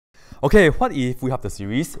Okay, what if we have the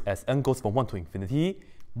series as n goes from 1 to infinity,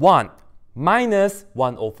 1 minus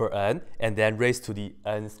 1 over n, and then raised to the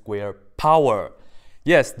n squared power?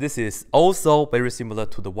 Yes, this is also very similar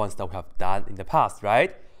to the ones that we have done in the past,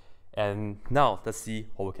 right? And now let's see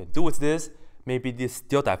what we can do with this. Maybe this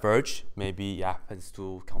still diverge, maybe it happens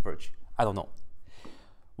to converge. I don't know.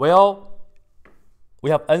 Well, we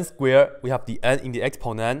have n squared, we have the n in the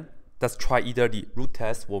exponent. Let's try either the root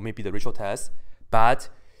test or maybe the ratio test. But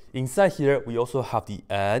inside here, we also have the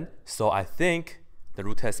n, so I think the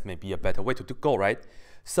root test may be a better way to go, right?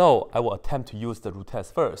 So I will attempt to use the root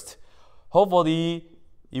test first. Hopefully,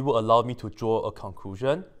 it will allow me to draw a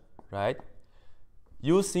conclusion, right?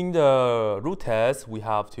 Using the root test, we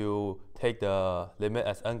have to take the limit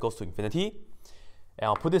as n goes to infinity. And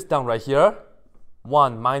I'll put this down right here.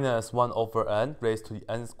 1 minus 1 over n raised to the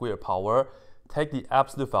n squared power. Take the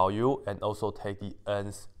absolute value and also take the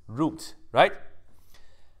n's root, right?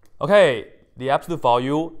 Okay, the absolute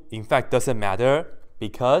value in fact doesn't matter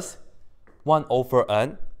because 1 over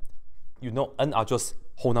n, you know n are just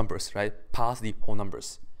whole numbers, right? Positive whole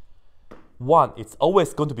numbers. 1 is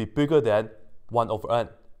always going to be bigger than 1 over n.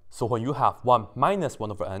 So when you have 1 minus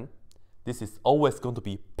 1 over n, this is always going to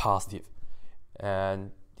be positive.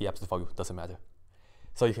 And the absolute value doesn't matter.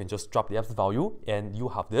 So you can just drop the absolute value and you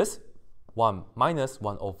have this 1 minus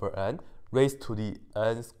 1 over n raised to the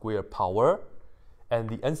n squared power. And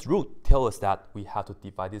the n's root tells us that we have to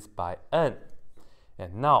divide this by n.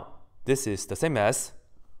 And now this is the same as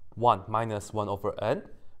 1 minus 1 over n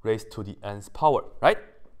raised to the n's power, right?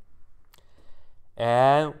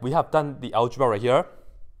 And we have done the algebra right here.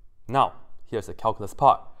 Now, here's the calculus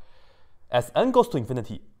part. As n goes to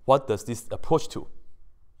infinity, what does this approach to?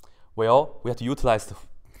 Well, we have to utilize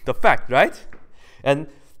the fact, right? And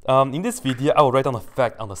in this video, I will write down the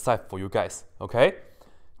fact on the side for you guys, okay?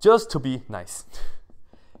 Just to be nice.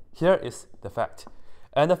 Here is the fact.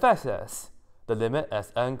 And the fact says the limit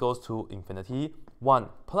as n goes to infinity, 1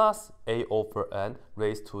 plus a over n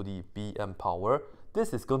raised to the bn power.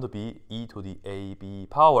 This is going to be e to the ab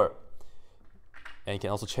power. And you can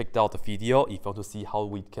also check out the video if you want to see how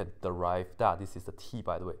we can derive that. This is the t,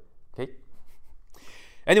 by the way, okay?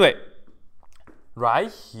 Anyway,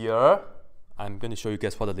 right here, I'm going to show you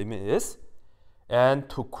guys what the limit is. And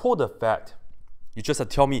to quote the fact, you just have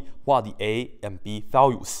to tell me what are the a and b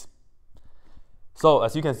values. So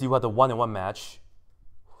as you can see, we have the 1 and 1 match.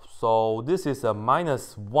 So this is a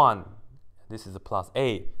minus 1. This is a plus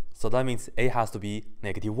a. So that means a has to be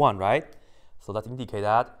negative 1, right? So let's indicate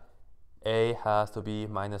that a has to be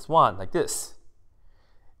minus 1, like this.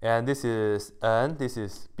 And this is n, this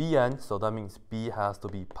is bn, so that means b has to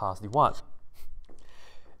be positive 1.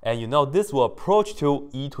 And you know this will approach to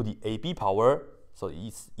e to the ab power, so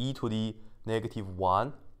it's e to the negative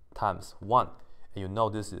 1 times 1. And you know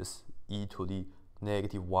this is e to the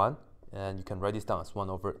negative 1, and you can write this down as 1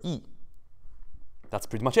 over e. That's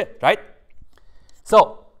pretty much it, right?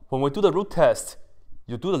 So when we do the root test,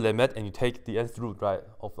 you do the limit and you take the nth root, right,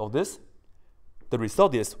 of this. The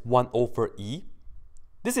result is 1 over e.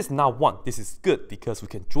 This is not 1. This is good because we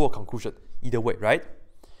can draw a conclusion either way, right?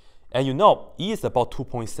 And you know e is about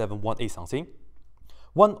 2.718 something.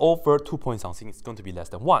 1 over 2 point something is going to be less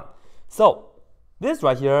than 1. So this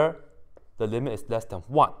right here, the limit is less than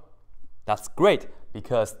 1. That's great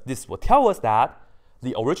because this will tell us that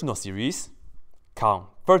the original series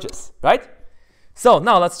converges, right? So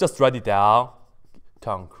now let's just write it down.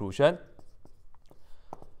 Conclusion.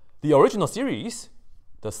 The original series,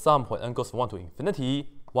 the sum when n goes from 1 to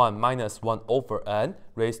infinity, 1 minus 1 over n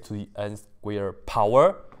raised to the n squared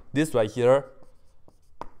power. This right here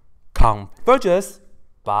converges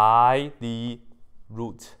by the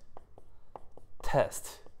root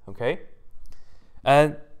test, okay?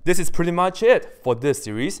 And this is pretty much it for this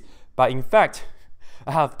series. But in fact,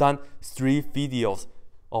 I have done 3 videos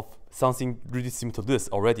of something really similar to this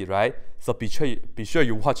already, right? So be sure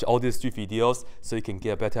you watch all these 3 videos so you can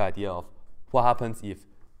get a better idea of what happens if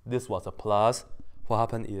this was a plus, what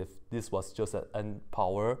happens if this was just an n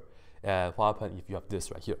power, and what happens if you have this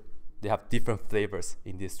right here. They have different flavors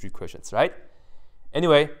in these 3 questions, right?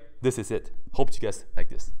 Anyway, this is it. Hope you guys like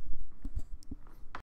this.